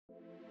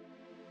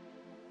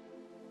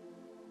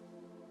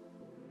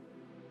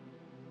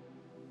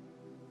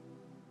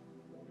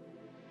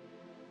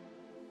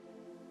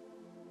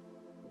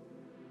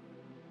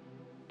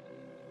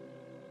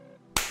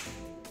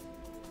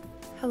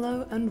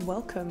Hello and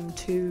welcome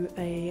to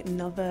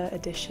another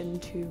addition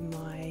to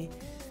my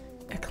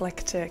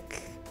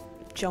eclectic,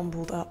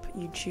 jumbled up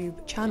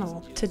YouTube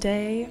channel.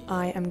 Today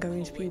I am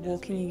going to be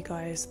walking you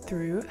guys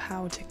through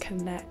how to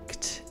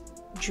connect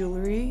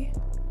jewellery,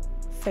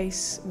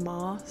 face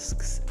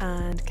masks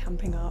and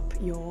camping up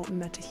your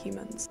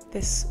metahumans.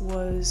 This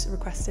was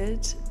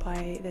requested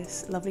by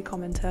this lovely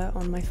commenter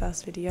on my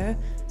first video,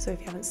 so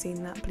if you haven't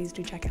seen that, please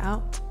do check it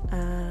out.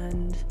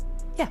 And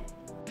yeah.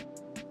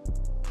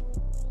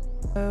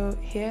 So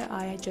here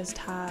I just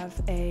have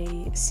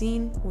a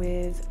scene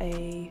with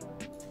a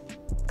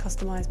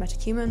customized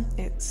metahuman.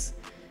 It's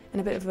in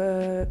a bit of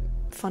a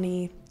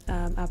funny,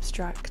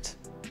 abstract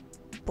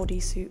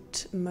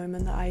bodysuit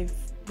moment that I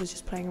was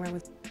just playing around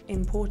with.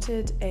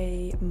 Imported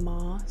a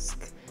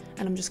mask,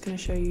 and I'm just going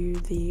to show you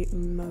the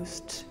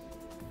most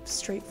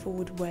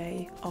straightforward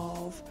way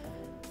of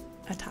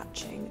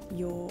attaching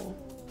your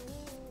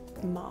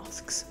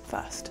masks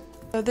first.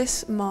 So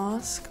this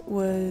mask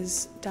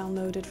was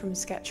downloaded from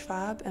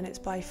Sketchfab and it's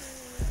by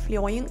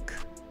Floyoink.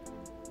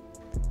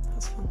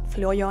 That's fun.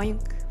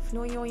 Floyoink.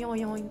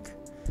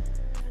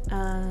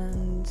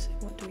 And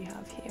what do we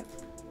have here?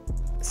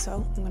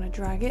 So I'm going to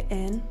drag it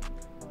in,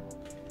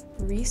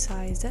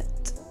 resize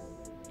it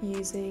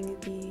using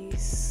the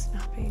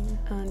snapping,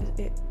 and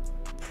it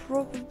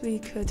probably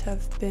could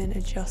have been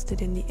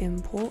adjusted in the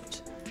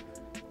import,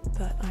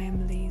 but I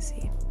am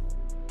lazy.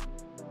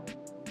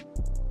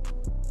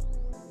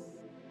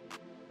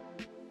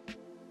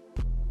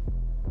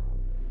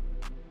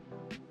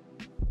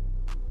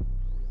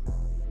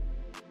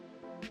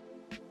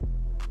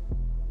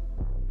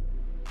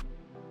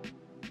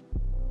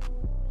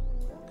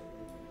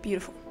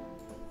 Beautiful.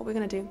 What we're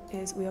going to do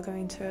is we are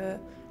going to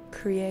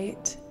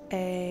create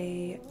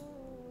a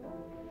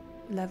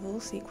level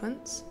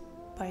sequence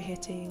by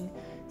hitting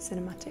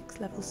cinematics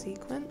level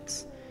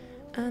sequence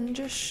and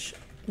just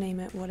name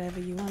it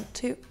whatever you want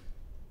to.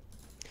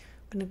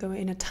 I'm going to go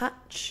in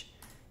attach,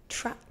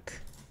 track,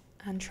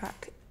 and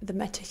track the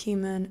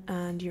metahuman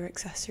and your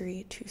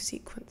accessory to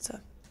sequencer.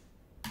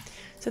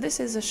 So this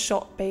is a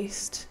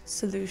shot-based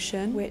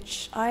solution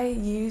which I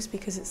use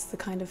because it's the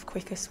kind of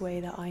quickest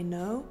way that I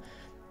know.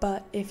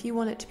 But if you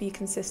want it to be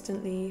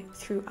consistently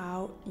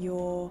throughout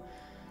your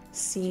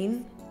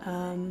scene,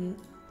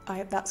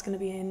 that's going to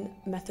be in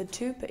method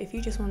 2. But if you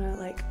just want to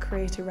like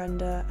create a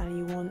render and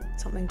you want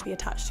something to be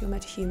attached to your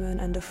metahuman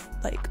and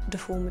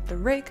deform with the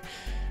rig,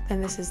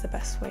 then this is the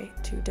best way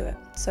to do it.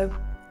 So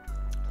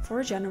for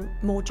a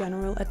more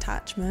general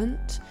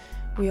attachment,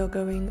 we are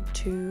going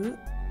to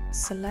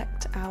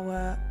select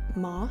our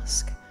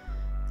mask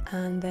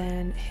and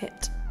then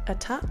hit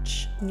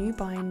attach, new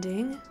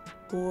binding,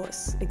 or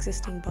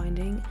existing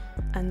binding,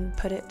 and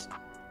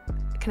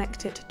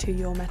connect it to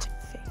your meta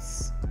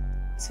face.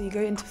 So you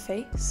go into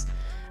face,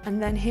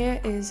 and then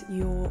here is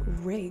your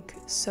rig.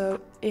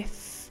 So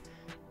if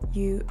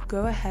you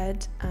go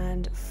ahead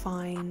and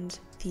find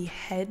the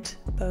head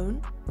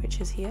bone,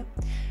 which is here,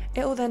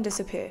 it will then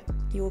disappear.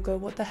 You'll go,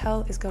 what the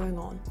hell is going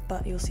on?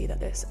 But you'll see that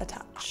this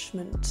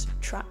attachment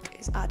track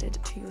is added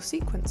to your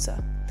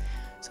sequencer.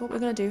 So what we're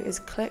going to do is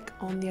click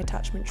on the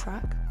attachment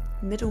track,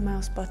 middle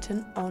mouse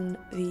button on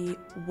the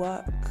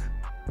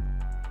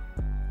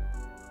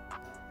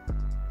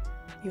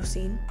your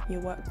scene.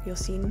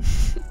 I'm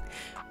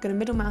going to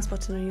middle mouse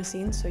button on your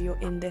scene so you're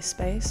in this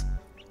space,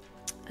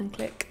 and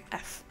click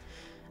F,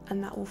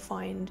 and that will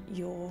find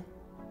your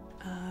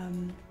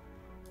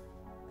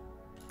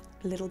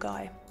little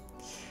guy.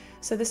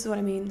 So this is what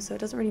I mean. So it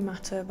doesn't really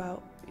matter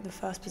about the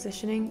first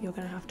positioning. You're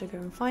going to have to go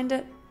and find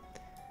it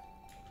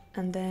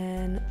and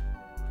then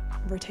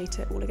rotate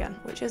it all again,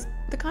 which is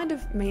the kind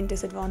of main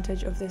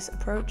disadvantage of this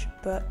approach,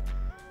 but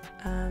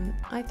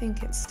I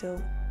think it's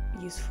still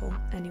useful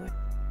anyway.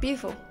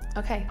 Beautiful.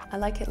 Okay, I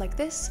like it like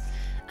this.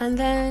 And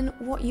then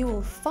what you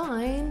will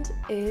find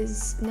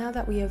is, now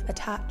that we have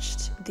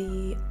attached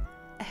the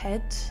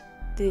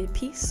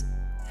headpiece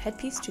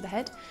to the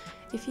head,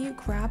 if you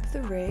grab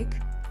the rig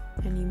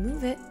and you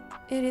move it,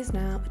 it is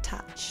now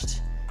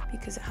attached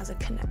because it has a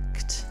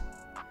connect.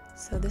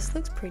 So this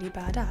looks pretty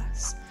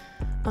badass.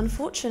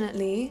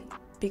 Unfortunately,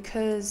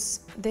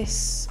 because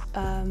this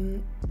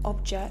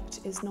object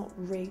is not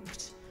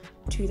rigged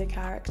to the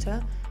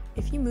character,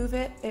 if you move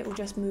it, it will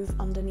just move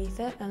underneath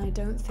it, and I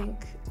don't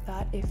think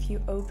that if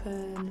you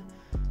open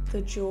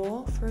the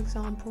jaw, for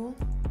example,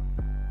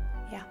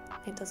 yeah,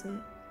 it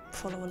doesn't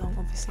follow along,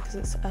 obviously, because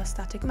it's a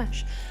static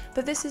mesh.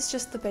 But this is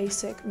just the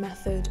basic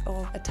method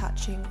of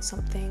attaching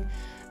something.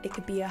 It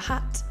could be a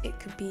hat, it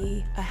could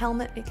be a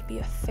helmet, it could be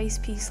a face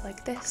piece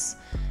like this,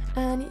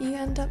 and you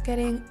end up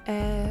getting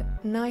a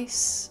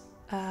nice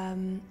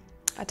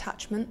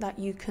attachment that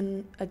you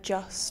can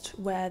adjust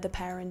where the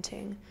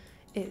parenting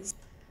is.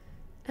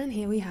 And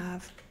here we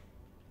have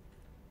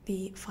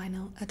the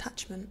final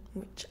attachment,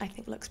 which I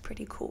think looks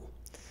pretty cool.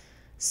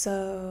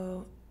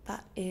 So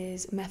that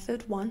is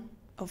method 1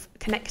 of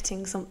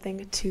connecting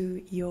something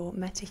to your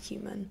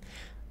metahuman.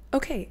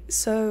 Okay,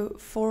 so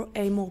for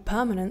a more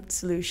permanent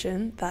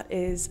solution that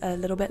is a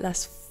little bit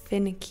less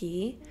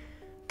finicky,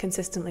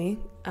 consistently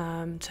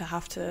to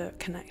have to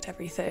connect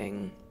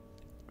everything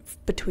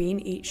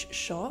between each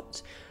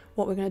shot,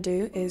 what we're going to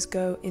do is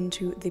go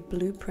into the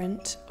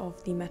blueprint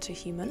of the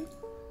Metahuman,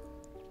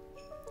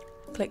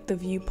 click the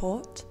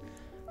viewport,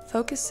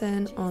 focus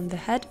in on the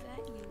head,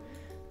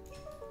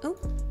 oh,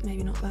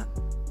 maybe not that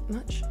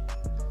much,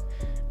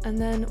 and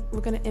then we're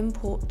going to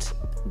import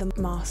the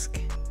mask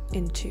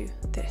into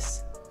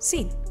this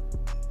scene.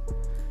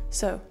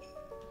 So,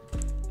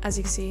 as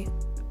you can see,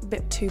 a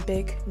bit too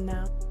big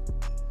now.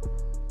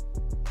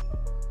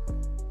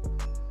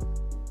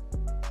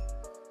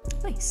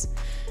 Nice.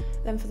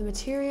 Then for the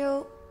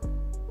material,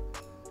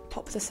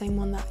 pop the same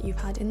one that you've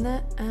had in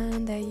there,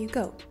 and there you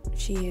go.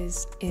 She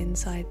is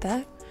inside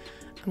there.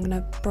 I'm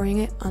gonna bring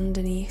it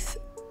underneath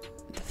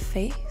the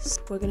face.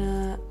 We're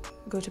gonna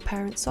go to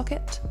parent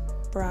socket,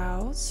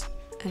 browse,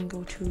 and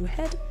go to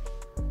head.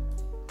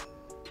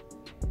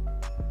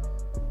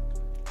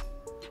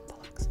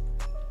 Bollocks.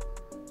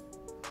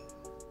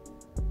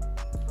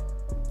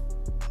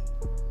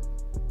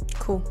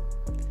 Cool.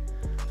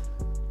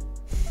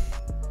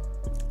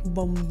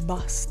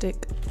 Bombastic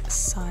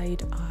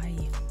side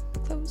eye.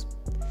 Close.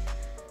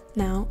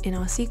 Now in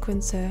our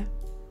sequencer,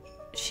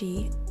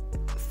 she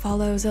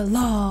follows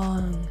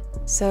along.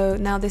 So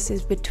now this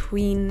is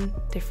between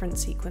different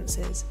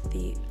sequences.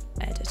 The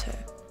editor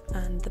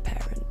and the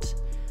parent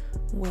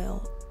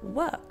will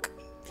work.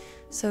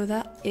 So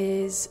that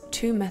is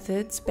 2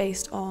 methods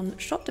based on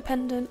shot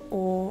dependent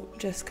or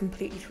just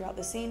completely throughout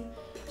the scene.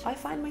 I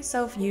find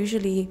myself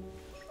usually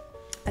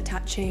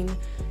attaching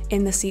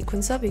in the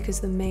sequencer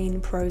because the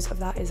main pros of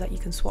that is that you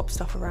can swap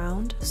stuff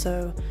around.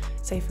 So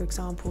say for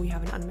example you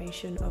have an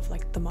animation of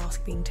like the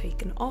mask being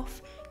taken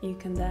off, you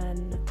can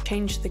then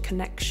change the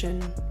connection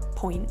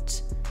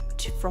point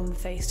from the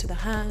face to the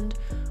hand,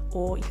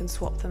 or you can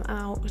swap them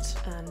out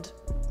and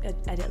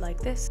edit like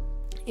this.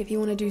 If you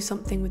want to do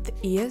something with the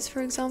ears,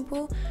 for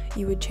example,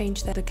 you would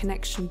change the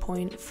connection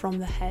point from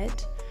the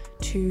head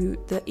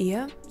to the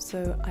ear.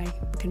 So I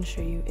can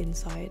show you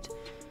inside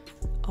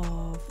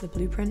of the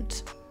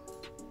blueprint.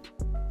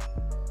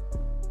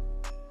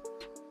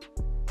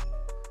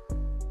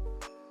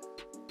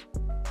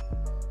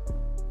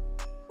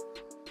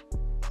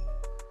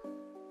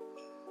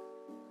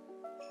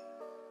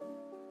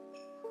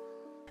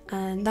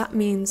 And that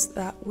means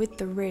that with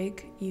the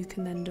rig, you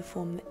can then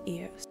deform the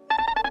ears.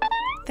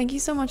 Thank you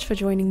so much for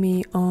joining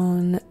me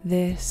on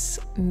this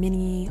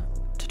mini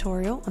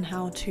tutorial on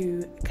how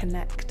to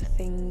connect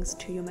things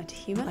to your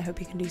Metahuman. I hope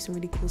you can do some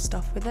really cool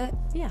stuff with it.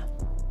 Yeah.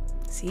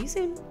 See you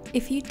soon.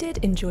 If you did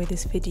enjoy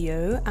this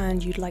video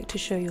and you'd like to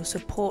show your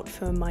support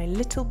for my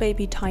little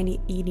baby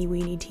tiny eeny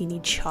weeny teeny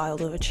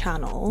child of a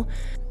channel,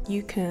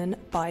 you can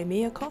buy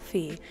me a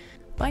coffee.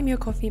 Buy Me a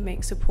Coffee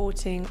makes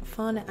supporting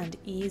fun and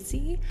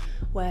easy,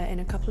 where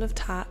in a couple of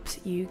taps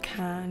you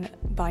can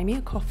buy me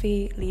a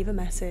coffee, leave a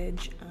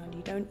message, and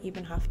you don't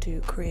even have to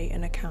create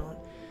an account.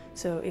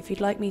 So if you'd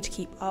like me to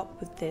keep up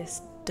with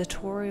this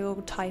tutorial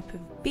type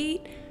of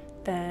beat,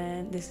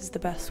 then this is the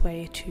best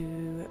way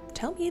to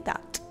tell me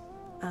that.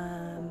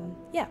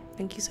 Yeah,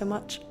 thank you so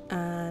much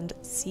and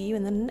see you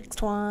in the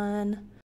next one.